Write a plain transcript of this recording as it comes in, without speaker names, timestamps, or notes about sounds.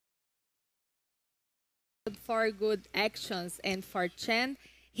for good actions, and for Chen,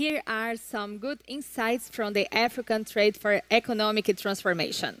 here are some good insights from the African Trade for Economic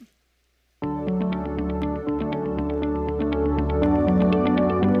Transformation.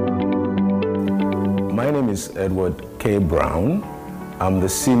 My name is Edward K. Brown. I'm the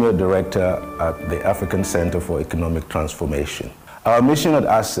Senior Director at the African Center for Economic Transformation. Our mission at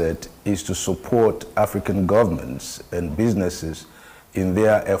ACET is to support African governments and businesses in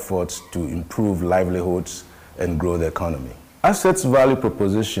their efforts to improve livelihoods and grow the economy. ACET's value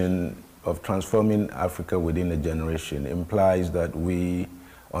proposition of transforming Africa within a generation implies that we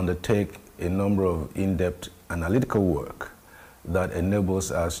undertake a number of in-depth analytical work that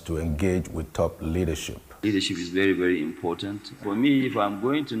enables us to engage with top leadership. Leadership is very, very important. For me, if I'm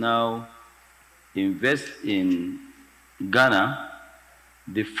going to now invest in Ghana,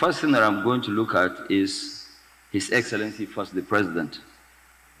 the first thing that I'm going to look at is His Excellency First the President.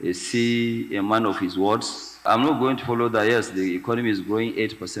 Is he a man of his words? I'm not going to follow that, yes, the economy is growing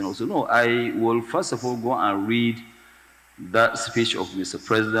 8% also. No, I will first of all go and read that speech of Mr.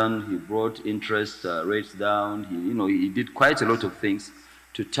 President. He brought interest rates down. He did quite a lot of things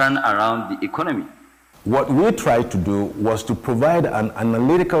to turn around the economy. What we tried to do was to provide an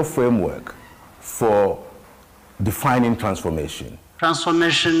analytical framework for defining transformation.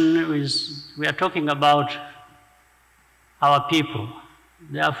 Transformation is, we are talking about our people,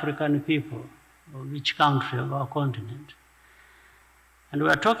 the African people of each country of our continent. And we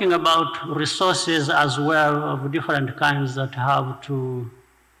are talking about resources as well of different kinds that have to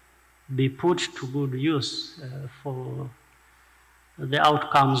be put to good use for the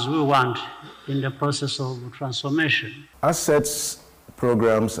outcomes we want in the process of transformation. ACET's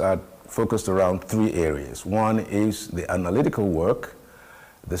programs are focused around three areas. One is the analytical work.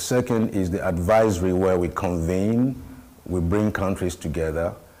 The second is the advisory, where we convene, we bring countries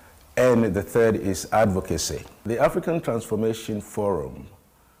together. And the third is advocacy. The African Transformation Forum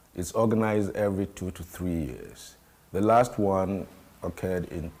is organized every 2 to 3 years. The last one occurred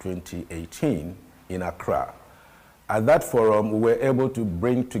in 2018 in Accra. At that forum, we were able to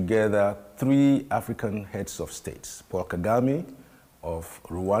bring together 3 African heads of states: Paul Kagame of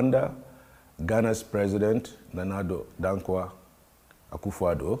Rwanda, Ghana's President Nana Dankwa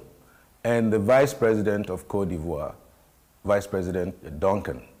Akufo-Addo, and the Vice President of Côte d'Ivoire, Vice President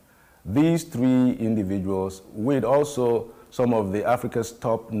Duncan. These 3 individuals, with also some of the Africa's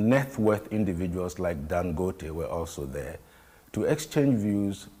top net worth individuals like Dangote, were also there to exchange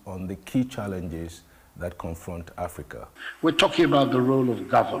views on the key challenges that confront Africa. We're talking about the role of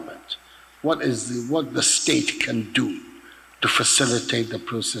government. What the state can do to facilitate the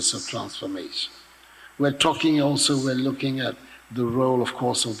process of transformation. We're looking at the role, of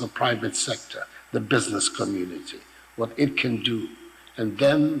course, of the private sector, the business community, what it can do, and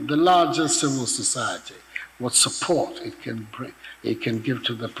then the larger civil society, what support it can give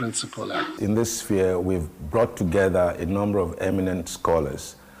to the principal act. In this sphere, we've brought together a number of eminent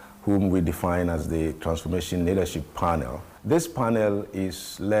scholars whom we define as the Transformation Leadership Panel. This panel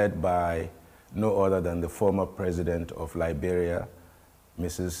is led by no other than the former president of Liberia,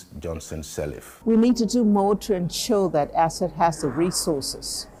 Mrs. Johnson Sirleaf. We need to do more to ensure that ACET has the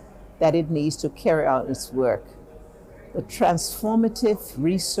resources that it needs to carry out its work. The transformative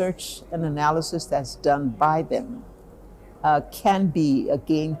research and analysis that's done by them can be a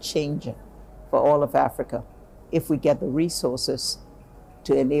game changer for all of Africa if we get the resources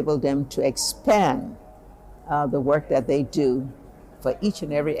to enable them to expand the work that they do for each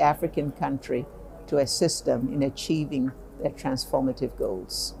and every African country to assist them in achieving their transformative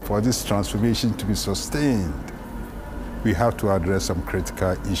goals. For this transformation to be sustained, we have to address some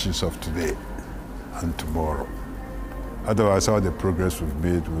critical issues of today and tomorrow. Otherwise, all the progress we've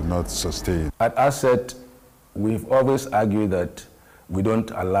made will not sustain. At ACET, we've always argued that we don't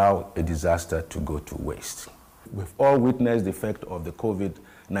allow a disaster to go to waste. We've all witnessed the effect of the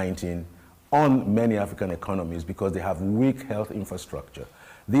COVID-19 on many African economies because they have weak health infrastructure.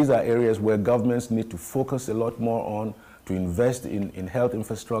 These are areas where governments need to focus a lot more on, to invest in health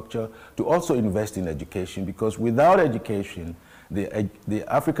infrastructure, to also invest in education, because without education, the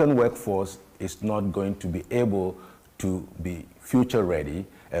African workforce is not going to be able to be future ready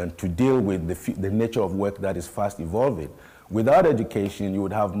and to deal with the nature of work that is fast evolving. Without education, you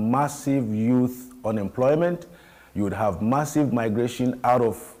would have massive youth unemployment, you would have massive migration out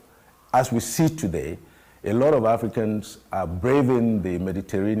of, as we see today, a lot of Africans are braving the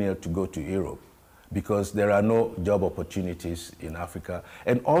Mediterranean to go to Europe because there are no job opportunities in Africa.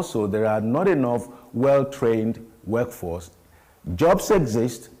 And also there are not enough well-trained workforce. Jobs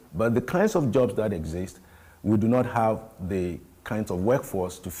exist, but the kinds of jobs that exist, we do not have the kinds of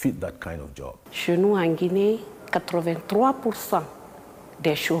workforce to fit that kind of job. Chez nous en Guinée, 83%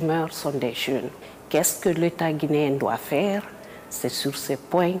 des chômeurs sont des jeunes. Qu'est-ce que l'État guinéen doit faire? C'est sur ces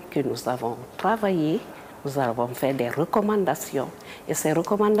points que nous avons travaillé, nous avons fait des recommandations et ces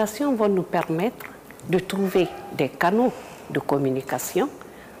recommandations vont nous permettre de trouver des canaux de communication.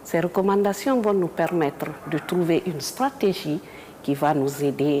 Ces recommandations vont nous permettre de trouver une stratégie qui va nous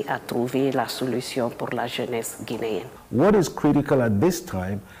aider à trouver la solution pour la jeunesse guinéenne. What is critical at this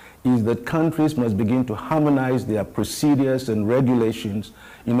time is that countries must begin to harmonize their procedures and regulations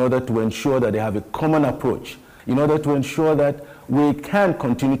in order to ensure that they have a common approach, in order to ensure that we can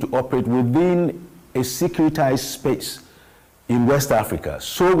continue to operate within a securitized space in West Africa.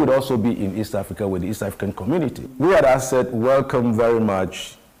 So would also be in East Africa with the East African community. We at ACET welcome very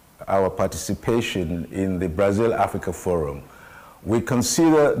much our participation in the Brazil-Africa Forum. We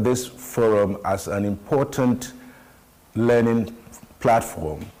consider this forum as an important learning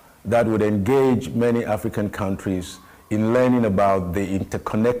platform that would engage many African countries in learning about the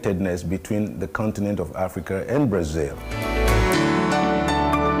interconnectedness between the continent of Africa and Brazil.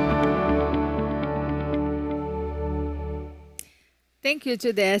 Thank you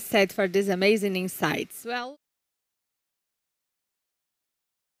to the ACET for these amazing insights. Well,